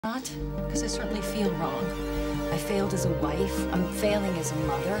Not, because I certainly feel wrong. I failed as a wife, I'm failing as a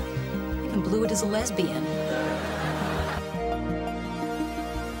mother, I even blew it as a lesbian.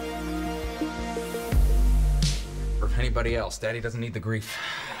 For anybody else, Daddy doesn't need the grief.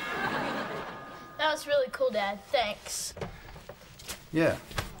 That was really cool, Dad. Thanks. Yeah,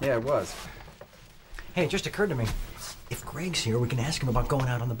 it was. Hey, it just occurred to me. If Greg's here, we can ask him about going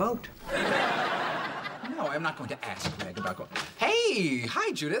out on the boat. No, I'm not going to ask Greg about going. Hey,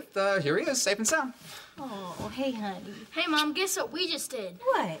 hi, Judith. Here he is, safe and sound. Oh, hey, honey. Hey, Mom, guess what we just did?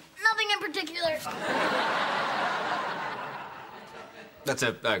 What? Nothing in particular. That's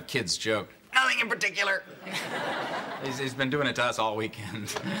a kid's joke. Nothing in particular. He's been doing it to us all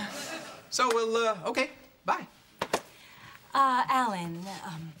weekend. So we'll, okay, bye. Alan,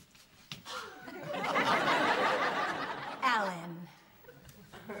 Alan.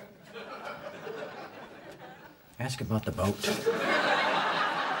 Ask about the boat.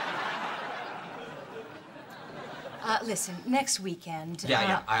 Listen, next weekend...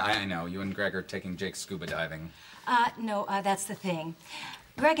 Yeah, I know. You and Greg are taking Jake scuba diving. No, that's the thing.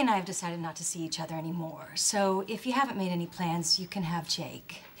 Greg and I have decided not to see each other anymore. So if you haven't made any plans, you can have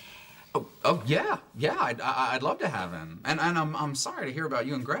Jake. Oh, yeah, I'd love to have him. And I'm sorry to hear about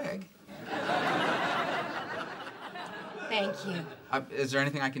you and Greg. Thank you. Is there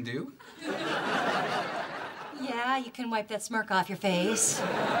anything I can do? Yeah, you can wipe that smirk off your face.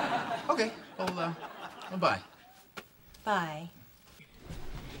 Okay, well, bye. Bye.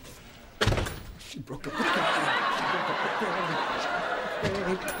 She broke up with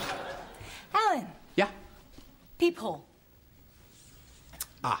Greg. Alan. Yeah? Peephole.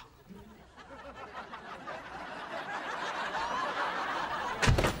 Ah.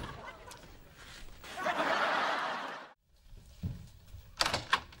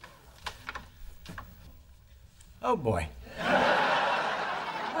 Oh, boy.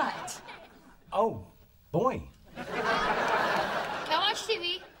 What? Oh, boy. Can I watch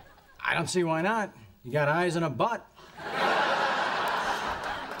TV? I don't see why not. You got eyes and a butt.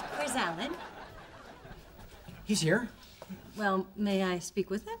 Where's Alan? He's here. Well, may I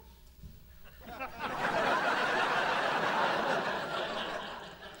speak with him?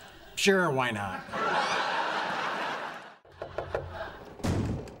 Sure, why not?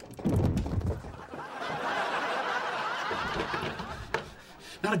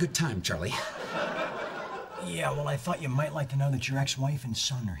 Not a good time, Charlie. Yeah, well, I thought you might like to know that your ex-wife and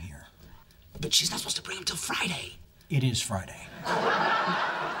son are here. But she's not supposed to bring him till Friday. It is Friday.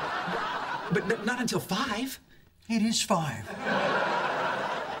 But not until 5. It is 5.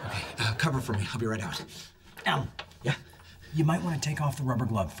 Okay, cover for me. I'll be right out. Alan. Yeah? You might want to take off the rubber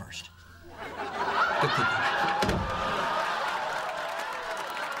glove first. Good thinking.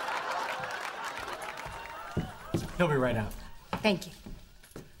 He'll be right out. Thank you.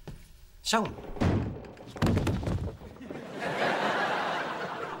 So,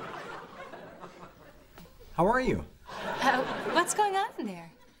 how are you? What's going on in there?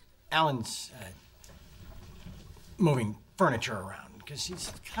 Alan's moving furniture around because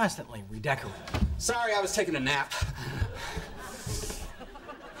he's constantly redecorating. Sorry, I was taking a nap.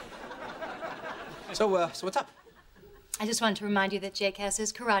 So what's up? I just wanted to remind you that Jake has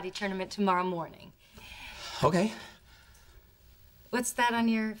his karate tournament tomorrow morning. Okay. What's that on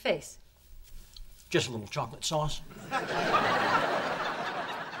your face? Just a little chocolate sauce.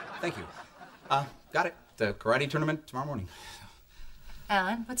 Thank you. Got it. The karate tournament tomorrow morning.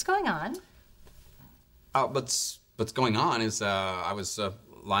 Alan, what's going on? What's going on is I was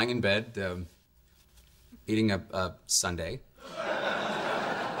lying in bed eating a sundae.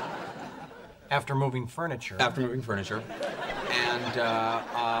 After moving furniture. After moving furniture. And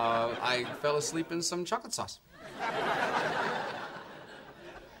I fell asleep in some chocolate sauce.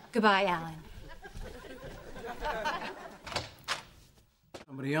 Goodbye, Alan.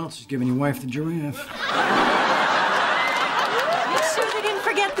 Somebody else is giving your wife the giraffe. Make sure they didn't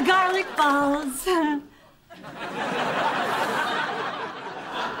forget the garlic balls.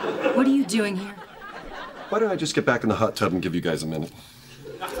 What are you doing here? Why don't I just get back in the hot tub and give you guys a minute?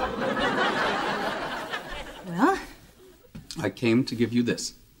 Well? I came to give you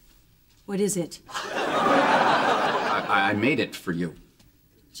this. What is it? I made it for you.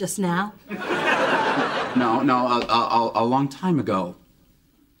 Just now? No, a long time ago.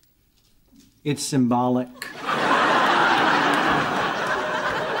 It's symbolic.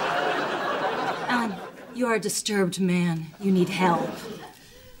 Alan, you are a disturbed man. You need help.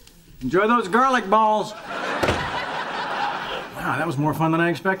 Enjoy those garlic balls. Wow, that was more fun than I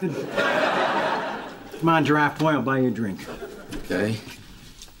expected. Come on, Giraffe Boy, I'll buy you a drink. Okay.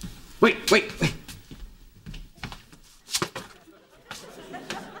 Wait.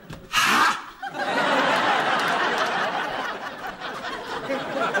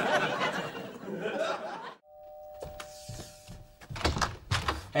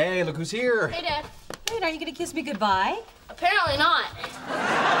 Hey, look who's here. Hey, Dad. Wait, are you gonna kiss me goodbye? Apparently not.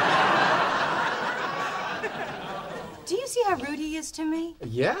 Do you see how rude he is to me?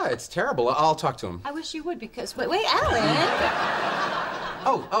 Yeah, it's terrible. I'll talk to him. I wish you would because, wait, Alan!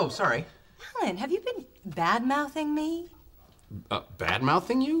 Oh, sorry. Alan, have you been bad-mouthing me?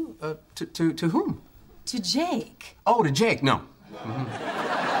 Bad-mouthing you? To whom? To Jake. Oh, to Jake, no.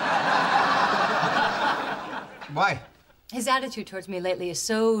 Why? His attitude towards me lately is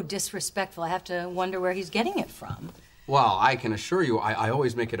so disrespectful, I have to wonder where he's getting it from. Well, I can assure you, I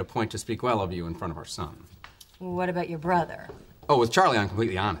always make it a point to speak well of you in front of our son. What about your brother? Oh, with Charlie, I'm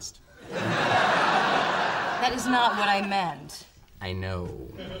completely honest. That is not what I meant. I know.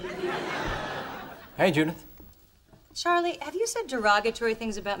 Hey, Judith. Charlie, have you said derogatory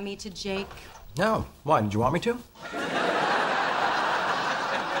things about me to Jake? No. Why? Did you want me to?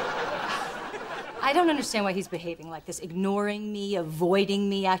 I don't understand why he's behaving like this, ignoring me, avoiding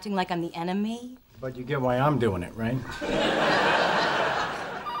me, acting like I'm the enemy. But you get why I'm doing it, right?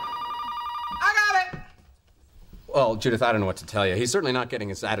 I got it! Well, Judith, I don't know what to tell you. He's certainly not getting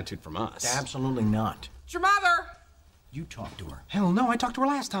his attitude from us. Absolutely not. It's your mother! You talk to her. Hell no, I talked to her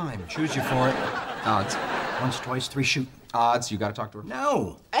last time. Choose you for it. Odds. Once, twice, 3 shoot. Odds, you gotta talk to her.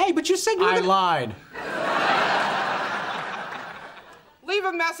 No. Hey, but you said you were I gonna... lied. Leave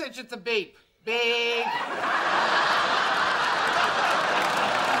a message at the beep. Beep.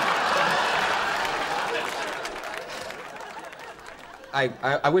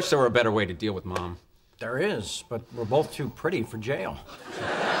 I wish there were a better way to deal with Mom. There is, but we're both too pretty for jail.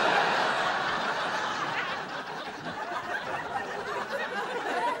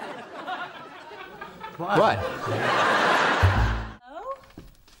 What? Oh?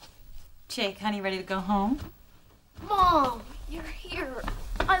 Jake, honey, ready to go home? Mom, you're here.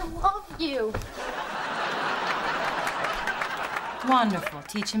 I love you. Wonderful.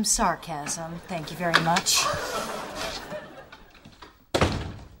 Teach him sarcasm. Thank you very much.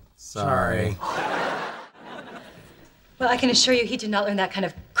 Sorry. Well, I can assure you he did not learn that kind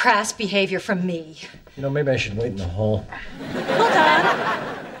of crass behavior from me. You know, maybe I should wait in the hall. Hold on.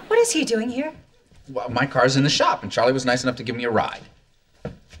 What is he doing here? Well, my car's in the shop, and Charlie was nice enough to give me a ride.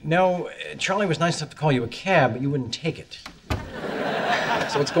 No, Charlie was nice enough to call you a cab, but you wouldn't take it.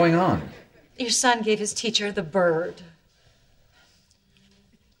 So what's going on? Your son gave his teacher the bird.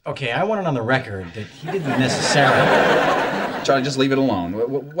 Okay, I want it on the record that he didn't necessarily... Charlie, just leave it alone.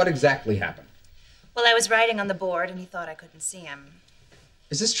 What exactly happened? Well, I was writing on the board, and he thought I couldn't see him.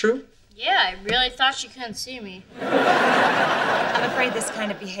 Is this true? Yeah, I really thought she couldn't see me. I'm afraid this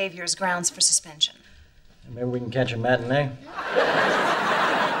kind of behavior is grounds for suspension. Maybe we can catch a matinee.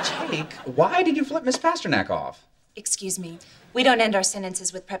 Jake, why did you flip Miss Pasternak off? Excuse me. We don't end our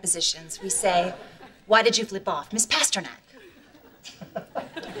sentences with prepositions. We say, why did you flip off Miss Pasternak? I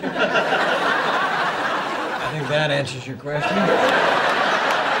think that answers your question.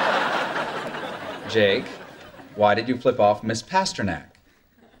 Jake, why did you flip off Miss Pasternak?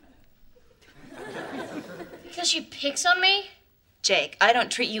 Because she picks on me? Jake, I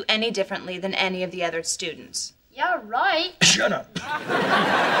don't treat you any differently than any of the other students. Yeah, right. Shut up.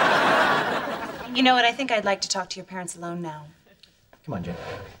 You know what? I think I'd like to talk to your parents alone now. Come on, Jake.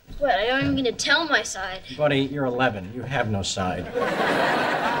 What, I don't even get to tell my side. Buddy, you're 11. You have no side.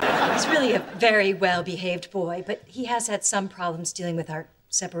 He's really a very well-behaved boy, but he has had some problems dealing with our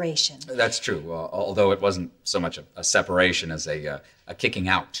separation. That's true, although it wasn't so much a separation as a kicking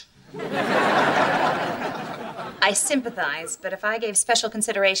out. I sympathize, but if I gave special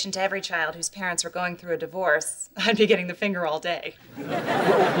consideration to every child whose parents were going through a divorce, I'd be getting the finger all day.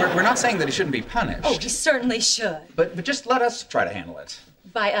 We're not saying that he shouldn't be punished. Oh, he certainly should. But just let us try to handle it.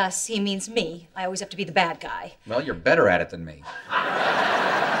 By us, he means me. I always have to be the bad guy. Well, you're better at it than me.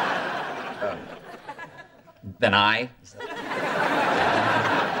 Than I?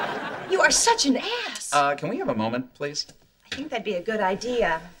 You are such an ass. Can we have a moment, please? I think that'd be a good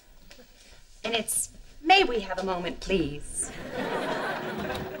idea. And it's, may we have a moment, please?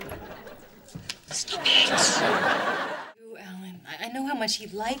 Stop it. Oh, Alan, I know how much he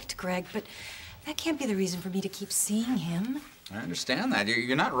liked Greg, but that can't be the reason for me to keep seeing him. I understand that.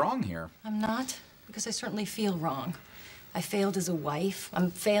 You're not wrong here. I'm not, because I certainly feel wrong. I failed as a wife.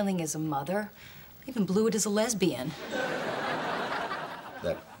 I'm failing as a mother. I even blew it as a lesbian.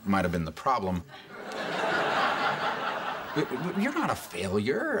 That might have been the problem. You're not a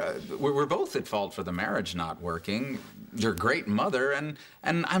failure. We're both at fault for the marriage not working. You're a great mother, and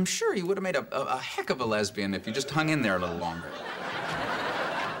I'm sure you would have made a heck of a lesbian if you just hung in there a little longer.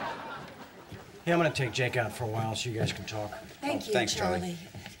 Hey, I'm gonna take Jake out for a while so you guys can talk. Thank you, thanks, Charlie. Charlie.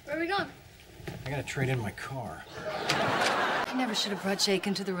 Where are we going? I gotta trade in my car. I never should have brought Jake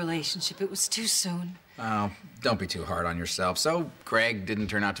into the relationship. It was too soon. Oh, don't be too hard on yourself. So Greg didn't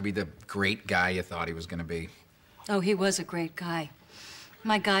turn out to be the great guy you thought he was going to be. Oh, he was a great guy.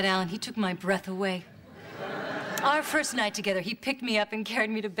 My God, Alan, he took my breath away. Our first night together, he picked me up and carried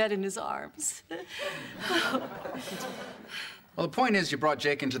me to bed in his arms. Well, the point is you brought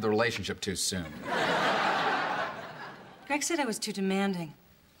Jake into the relationship too soon. Greg said I was too demanding.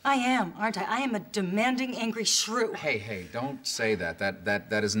 I am, aren't I? I am a demanding, angry shrew. Hey, don't say that.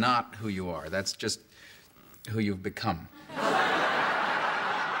 That is not who you are. That's just who you've become.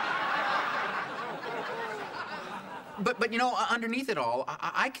 But you know, underneath it all,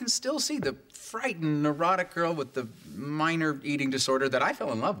 I can still see the frightened, neurotic girl with the minor eating disorder that I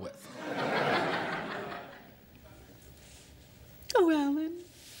fell in love with. Oh, Alan.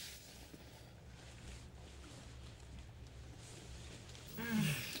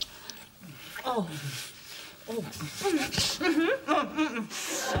 Oh. Oh.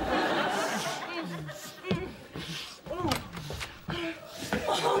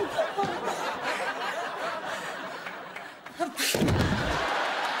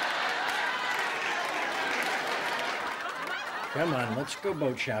 Come on, let's go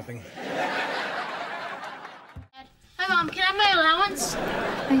boat shopping. Hi, Mom. Can I have my allowance?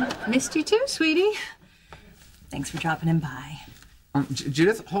 I missed you too, sweetie. Thanks for dropping in by.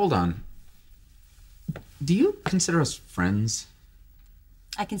 Judith, hold on. Do you consider us friends?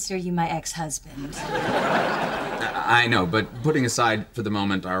 I consider you my ex-husband. I know, but putting aside for the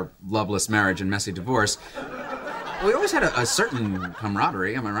moment our loveless marriage and messy divorce, we always had a certain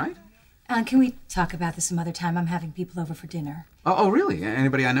camaraderie, am I right? Can we talk about this some other time? I'm having people over for dinner. Oh, really?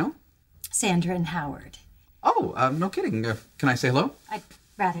 Anybody I know? Sandra and Howard. Oh, no kidding. Can I say hello? I'd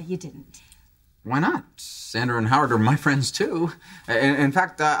rather you didn't. Why not? Sandra and Howard are my friends, too. In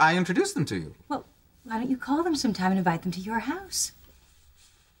fact, I introduced them to you. Well, why don't you call them sometime and invite them to your house?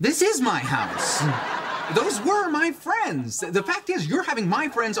 This is my house. Those were my friends. The fact is, you're having my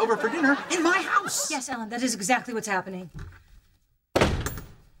friends over for dinner in my house. Yes, Ellen, that is exactly what's happening.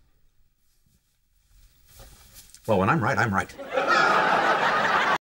 Well, when I'm right, I'm right.